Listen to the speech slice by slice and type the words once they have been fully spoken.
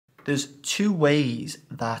There's two ways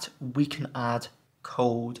that we can add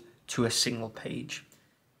code to a single page.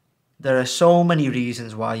 There are so many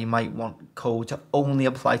reasons why you might want code to only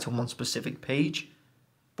apply to one specific page,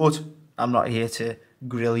 but I'm not here to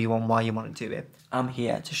grill you on why you want to do it. I'm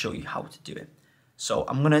here to show you how to do it. So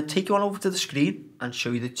I'm going to take you on over to the screen and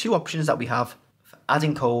show you the two options that we have for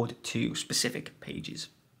adding code to specific pages.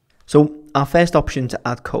 So our first option to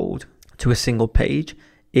add code to a single page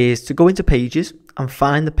is to go into Pages and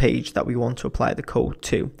find the page that we want to apply the code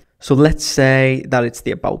to. So let's say that it's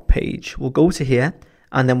the About page. We'll go to here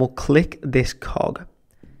and then we'll click this cog.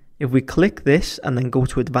 If we click this and then go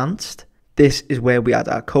to Advanced, this is where we add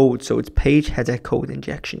our code. So it's Page Header Code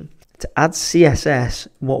Injection. To add CSS,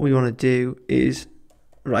 what we want to do is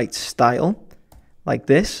write style like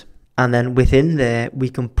this, and then within there we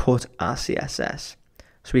can put our CSS.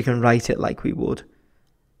 So we can write it like we would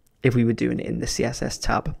if we were doing it in the CSS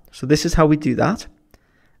tab. So this is how we do that.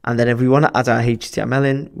 And then if we want to add our HTML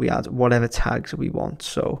in, we add whatever tags we want.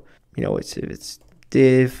 So, you know, it's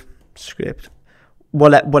div, script,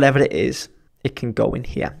 whatever it is, it can go in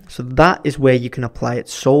here. So that is where you can apply it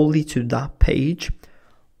solely to that page,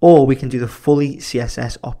 or we can do the fully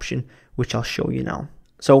CSS option, which I'll show you now.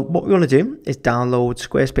 So what we want to do is download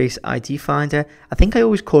Squarespace ID Finder. I think I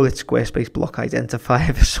always call it Squarespace Block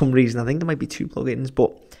Identifier for some reason. I think there might be two plugins,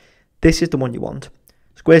 but this is the one you want.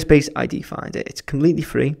 Squarespace ID Finder. It's completely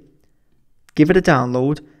free. Give it a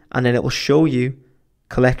download and then it will show you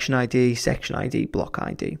collection ID, section ID, block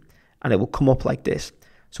ID. And it will come up like this.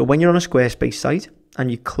 So when you're on a Squarespace site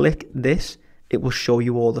and you click this, it will show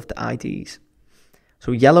you all of the IDs.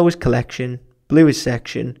 So yellow is collection, blue is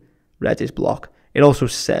section, red is block. It also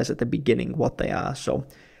says at the beginning what they are, so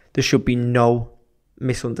there should be no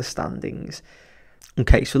misunderstandings.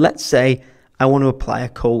 Okay, so let's say I want to apply a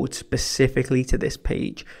code specifically to this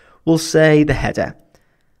page. We'll say the header.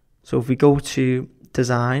 So if we go to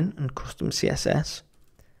Design and Custom CSS,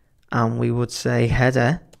 and we would say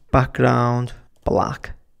header, background,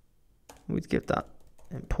 black. We'd give that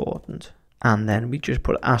important. And then we just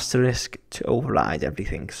put asterisk to override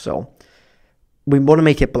everything. So we want to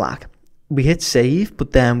make it black. We hit save,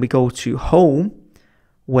 but then we go to home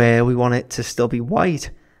where we want it to still be white.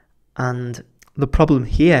 And the problem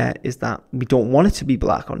here is that we don't want it to be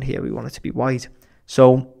black on here. We want it to be white.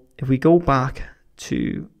 So if we go back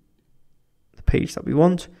to the page that we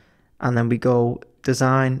want, and then we go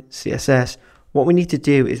design CSS, what we need to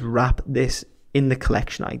do is wrap this in the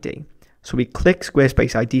collection ID. So we click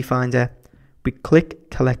Squarespace ID Finder, we click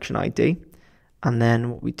collection ID, and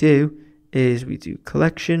then what we do is we do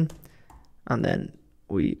collection, and then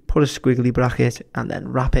we put a squiggly bracket and then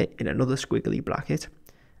wrap it in another squiggly bracket.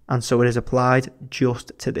 And so it is applied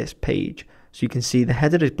just to this page. So you can see the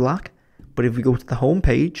header is black, but if we go to the home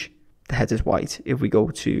page, the header is white. If we go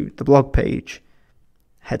to the blog page,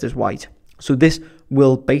 header is white. So this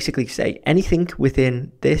will basically say anything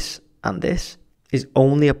within this and this is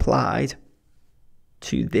only applied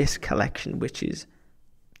to this collection, which is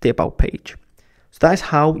the About page. So that is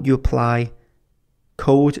how you apply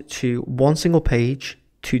code to one single page,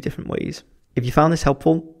 two different ways. If you found this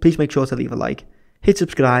helpful, please make sure to leave a like, hit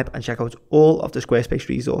subscribe, and check out all of the Squarespace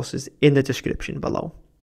resources in the description below.